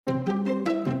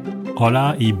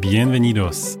Hola y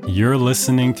bienvenidos. You're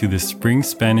listening to the Spring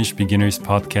Spanish Beginners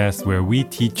podcast where we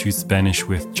teach you Spanish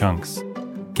with chunks.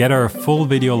 Get our full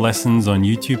video lessons on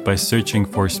YouTube by searching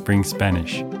for Spring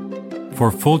Spanish.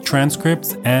 For full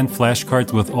transcripts and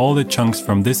flashcards with all the chunks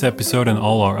from this episode and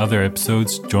all our other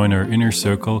episodes, join our inner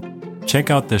circle. Check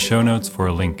out the show notes for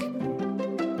a link.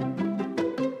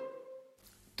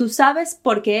 ¿Tú sabes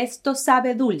por qué esto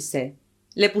sabe dulce?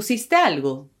 ¿Le pusiste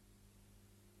algo?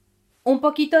 Un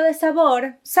poquito de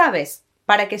sabor, ¿sabes?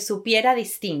 Para que supiera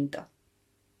distinto.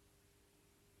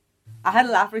 I had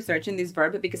a laugh researching this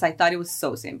verb because I thought it was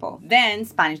so simple. Then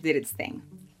Spanish did its thing.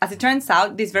 As it turns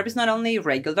out, this verb is not only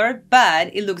regular, but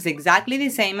it looks exactly the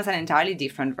same as an entirely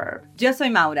different verb. Yo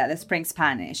soy Maura de Spring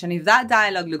Spanish, and if that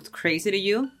dialogue looked crazy to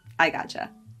you, I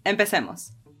gotcha.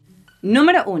 Empecemos.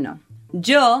 Número 1.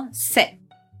 Yo sé.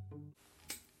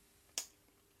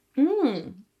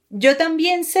 Yo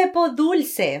también sepo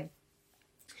dulce.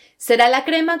 ¿Será la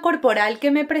crema corporal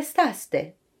que me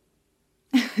prestaste?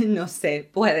 No sé,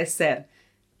 puede ser.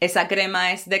 Esa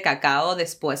crema es de cacao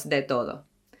después de todo.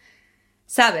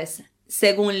 ¿Sabes?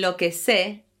 Según lo que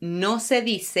sé, no se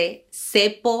dice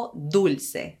sepo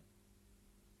dulce.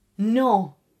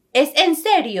 No, ¿es en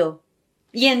serio?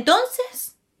 ¿Y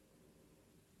entonces?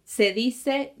 Se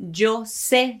dice yo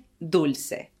sé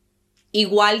dulce.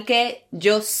 Igual que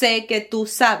yo sé que tú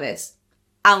sabes,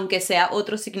 aunque sea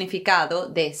otro significado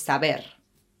de saber.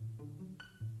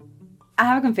 I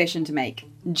have a confession to make.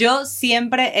 Yo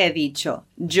siempre he dicho,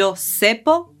 yo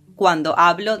sepo cuando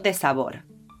hablo de sabor.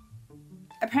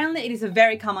 Apparently it is a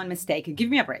very common mistake.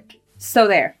 Give me a break. So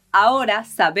there. Ahora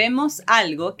sabemos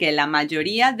algo que la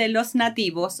mayoría de los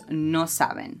nativos no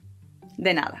saben.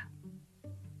 De nada.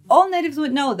 All natives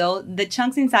would know, though, the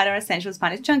chunks inside our essential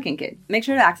Spanish chunking kit. Make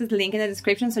sure to access the link in the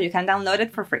description so you can download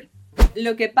it for free.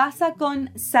 Lo que pasa con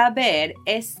saber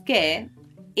es que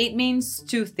it means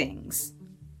two things.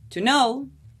 To know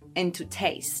and to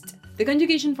taste. The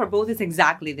conjugation for both is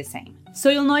exactly the same. So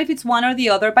you'll know if it's one or the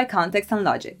other by context and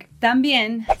logic.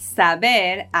 También,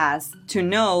 saber as to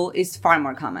know is far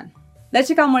more common. Let's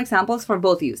check out more examples for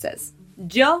both uses.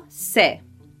 Yo sé,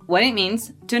 what it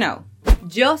means to know.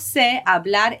 Yo sé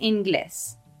hablar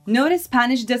inglés. Notice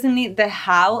Spanish doesn't need the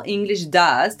how English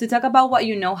does to talk about what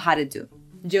you know how to do.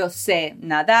 Yo sé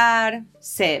nadar,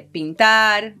 sé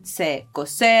pintar, sé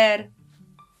coser.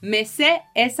 Me sé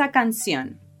esa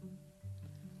canción.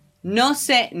 No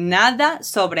sé nada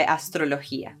sobre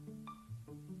astrología.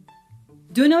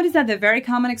 Do notice that the very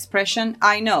common expression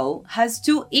I know has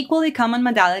two equally common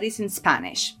modalities in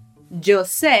Spanish. Yo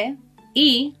sé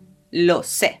y lo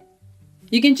sé.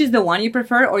 You can choose the one you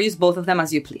prefer or use both of them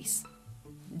as you please.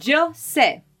 Yo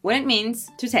sé, what it means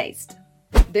to taste.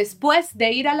 Después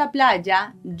de ir a la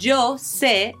playa, yo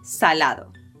sé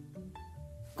salado.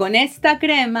 Con esta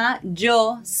crema,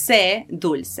 yo sé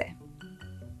dulce.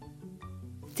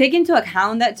 Take into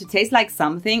account that to taste like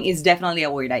something is definitely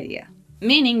a weird idea.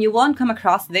 Meaning you won't come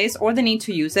across this or the need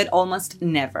to use it almost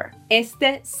never.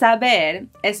 Este saber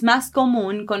es más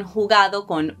común conjugado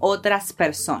con otras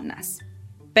personas,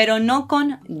 pero no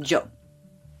con yo.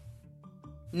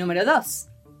 Número 2.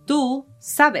 Tú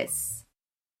sabes.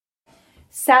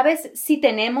 ¿Sabes si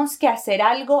tenemos que hacer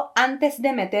algo antes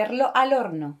de meterlo al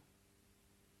horno?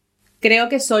 Creo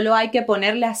que solo hay que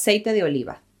ponerle aceite de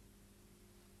oliva.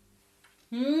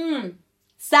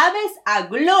 ¿Sabes a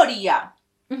gloria?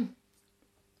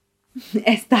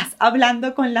 Estás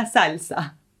hablando con la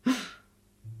salsa.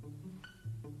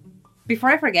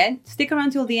 Before I forget, stick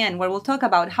around till the end where we'll talk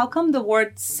about how come the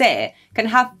word sé can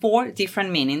have 4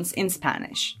 different meanings in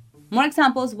Spanish. More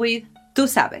examples with tú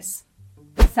sabes.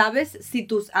 ¿Sabes si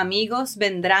tus amigos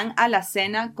vendrán a la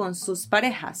cena con sus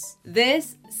parejas?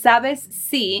 This sabes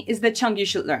si is the chunk you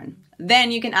should learn.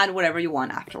 Then you can add whatever you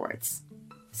want afterwards.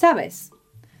 ¿Sabes?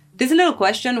 This little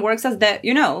question works as the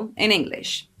you know in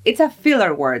English. It's a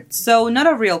filler word, so not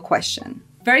a real question.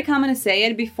 Very common to say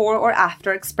it before or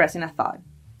after expressing a thought.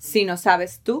 Si no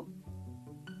sabes tú.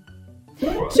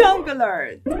 Chunk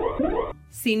alert!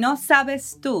 Si no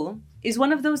sabes tú is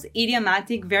one of those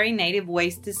idiomatic, very native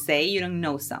ways to say you don't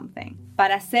know something.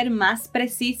 Para ser más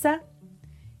precisa,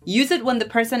 use it when the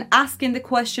person asking the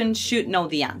question should know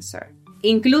the answer.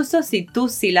 Incluso si tú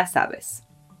sí la sabes.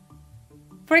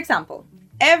 For example,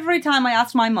 every time I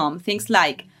ask my mom things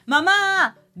like,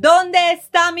 Mamá, ¿dónde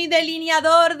está mi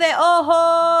delineador de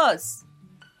ojos?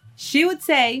 She would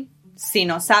say, si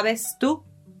no sabes tú.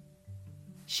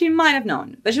 She might have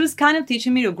known, but she was kind of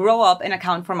teaching me to grow up and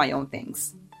account for my own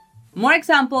things. More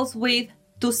examples with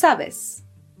tú sabes.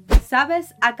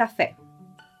 Sabes a café.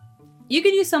 You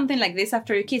could use something like this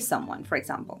after you kiss someone, for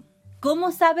example.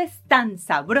 ¿Cómo sabes tan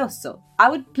sabroso? I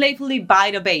would playfully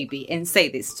bite a baby and say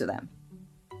this to them.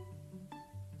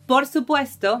 Por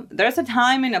supuesto, there's a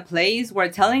time and a place where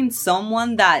telling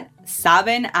someone that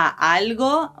saben a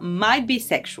algo might be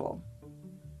sexual.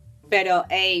 Pero,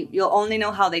 hey, you'll only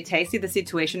know how they taste if the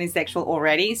situation is sexual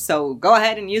already, so go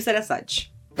ahead and use it as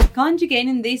such.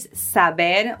 Conjugating this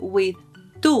saber with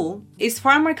tú is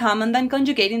far more common than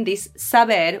conjugating this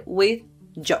saber with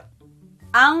yo,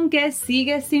 aunque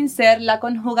sigue sin ser la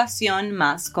conjugación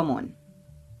más común.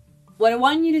 What I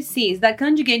want you to see is that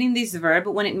conjugating this verb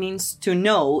when it means to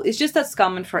know is just as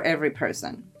common for every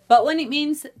person. But when it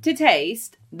means to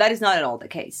taste, that is not at all the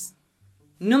case.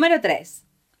 Número 3.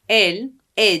 Él,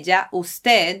 ella,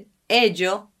 usted,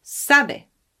 ello, sabe.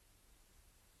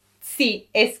 Sí,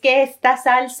 es que esta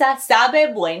salsa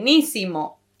sabe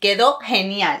buenísimo. Quedó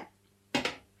genial.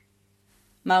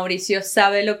 Mauricio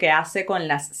sabe lo que hace con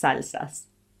las salsas.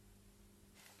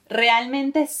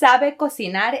 Realmente sabe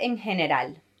cocinar en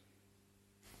general.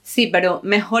 Sí, pero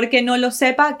mejor que no lo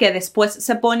sepa que después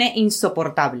se pone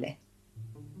insoportable.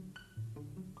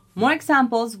 More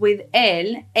examples with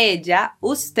él, ella,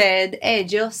 usted,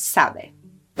 ello, sabe.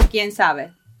 ¿Quién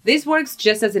sabe? This works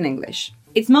just as in English.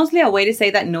 It's mostly a way to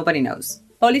say that nobody knows.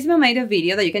 Paulísima made a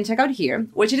video that you can check out here,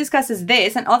 where she discusses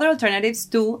this and other alternatives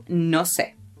to no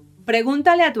sé.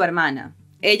 Pregúntale a tu hermana.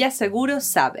 Ella seguro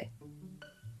sabe.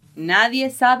 Nadie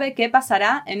sabe qué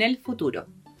pasará en el futuro.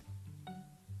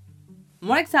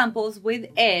 More examples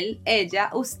with él, ella,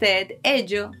 usted,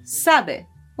 ello, sabe,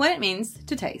 when it means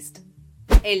to taste.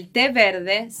 El té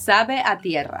verde sabe a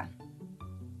tierra.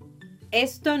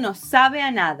 Esto no sabe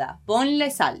a nada, ponle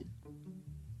sal.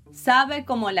 Sabe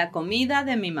como la comida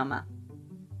de mi mamá.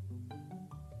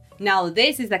 Now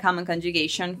this is the common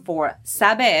conjugation for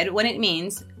saber when it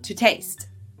means to taste,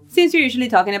 since you're usually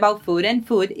talking about food and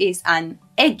food is an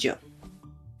ello.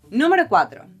 Número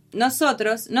 4.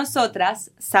 Nosotros,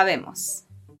 nosotras, sabemos.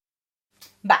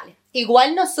 Vale,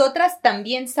 igual nosotras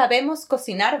también sabemos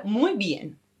cocinar muy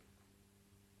bien.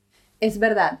 Es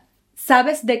verdad.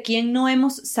 ¿Sabes de quién no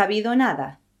hemos sabido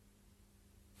nada?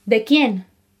 ¿De quién?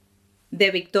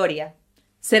 De Victoria.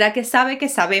 ¿Será que sabe que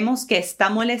sabemos que está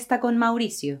molesta con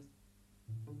Mauricio?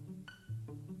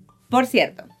 Por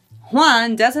cierto,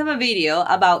 Juan does have a video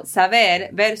about saber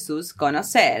versus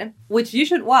conocer, which you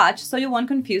should watch so you won't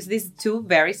confuse these two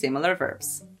very similar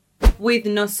verbs. With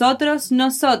nosotros,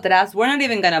 nosotras, we're not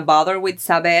even gonna bother with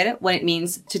saber when it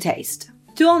means to taste.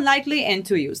 Too unlikely and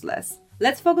too useless.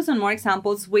 Let's focus on more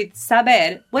examples with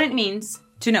saber when it means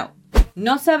to know.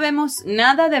 No sabemos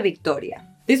nada de Victoria.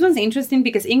 This one's interesting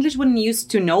because English wouldn't use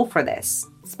to know for this.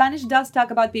 Spanish does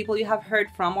talk about people you have heard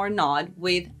from or not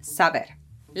with saber.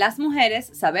 Las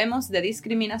mujeres sabemos de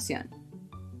discriminación.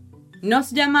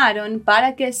 Nos llamaron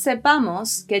para que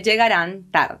sepamos que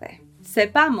llegarán tarde.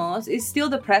 Sepamos is still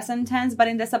the present tense but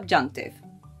in the subjunctive,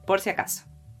 por si acaso.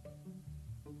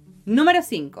 Número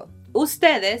 5.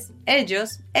 Ustedes,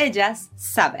 ellos, ellas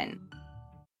saben.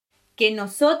 Que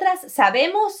nosotras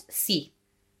sabemos, sí,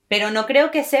 pero no creo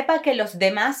que sepa que los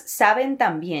demás saben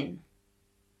también.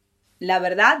 La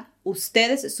verdad,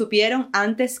 ustedes supieron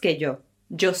antes que yo.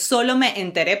 Yo solo me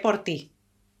enteré por ti.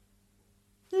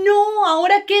 No,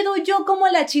 ahora quedo yo como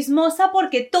la chismosa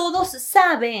porque todos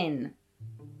saben.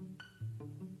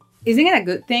 Isn't it a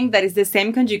good thing that it's the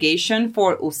same conjugation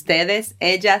for ustedes,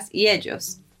 ellas y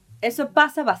ellos? Eso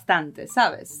pasa bastante,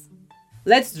 ¿sabes?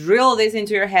 Let's drill this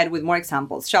into your head with more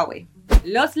examples, shall we?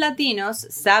 Los latinos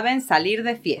saben salir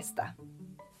de fiesta.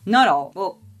 Not all.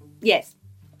 Well, yes,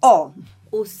 all.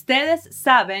 Ustedes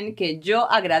saben que yo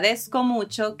agradezco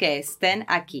mucho que estén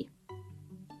aquí.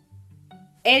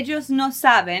 Ellos no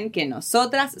saben que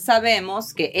nosotras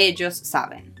sabemos que ellos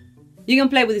saben. You can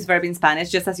play with this verb in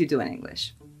Spanish just as you do in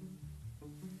English.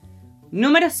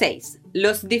 Número 6.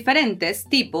 Los diferentes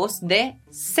tipos de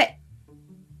sé.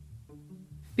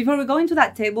 Before we go into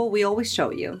that table we always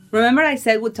show you. Remember I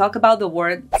said we'd talk about the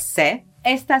word sé?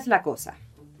 Esta es la cosa.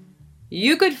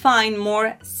 You could find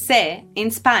more sé in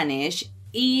Spanish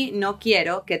y no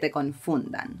quiero que te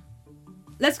confundan.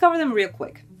 Let's cover them real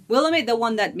quick. We'll omit the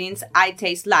one that means I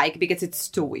taste like because it's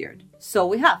too weird. So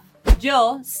we have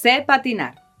yo sé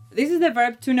patinar. This is the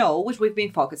verb to know which we've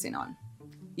been focusing on.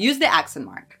 Use the accent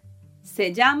mark.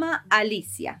 Se llama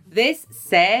Alicia. This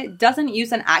sé doesn't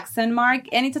use an accent mark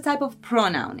and it's a type of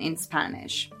pronoun in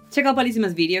Spanish. Check out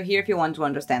Paulísima's video here if you want to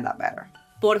understand that better.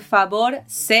 Por favor,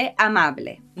 sé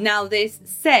amable. Now this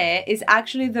sé is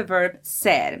actually the verb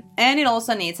ser and it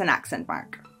also needs an accent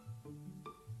mark.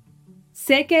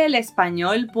 Sé que el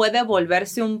español puede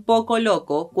volverse un poco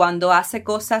loco cuando hace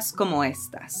cosas como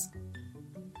estas.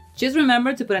 Just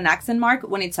remember to put an accent mark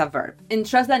when it's a verb, and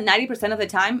trust that 90% of the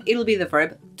time it'll be the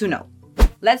verb to know.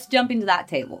 Let's jump into that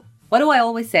table. What do I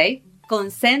always say?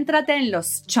 Concéntrate en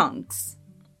los chunks.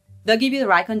 They'll give you the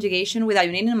right conjugation without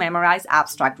you needing to memorize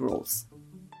abstract rules.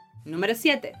 Número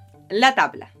 7. La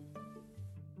tabla.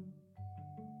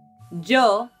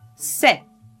 Yo sé.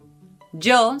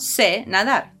 Yo sé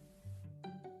nadar.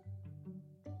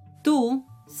 Tú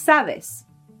sabes.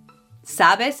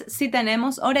 ¿Sabes si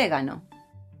tenemos orégano?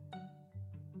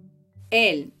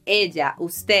 Él, ella,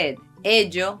 usted,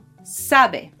 ello,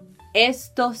 sabe.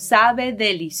 Esto sabe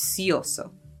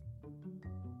delicioso.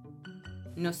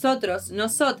 Nosotros,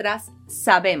 nosotras,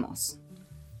 sabemos.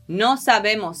 No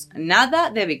sabemos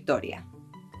nada de Victoria.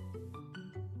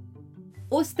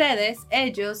 Ustedes,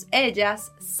 ellos,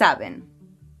 ellas, saben.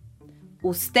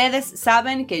 Ustedes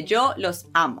saben que yo los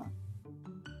amo.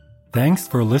 Thanks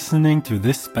for listening to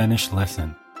this Spanish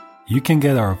lesson. You can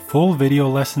get our full video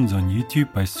lessons on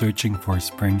YouTube by searching for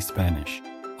Spring Spanish.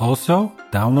 Also,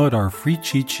 download our free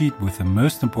cheat sheet with the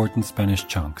most important Spanish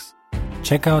chunks.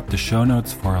 Check out the show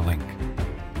notes for a link.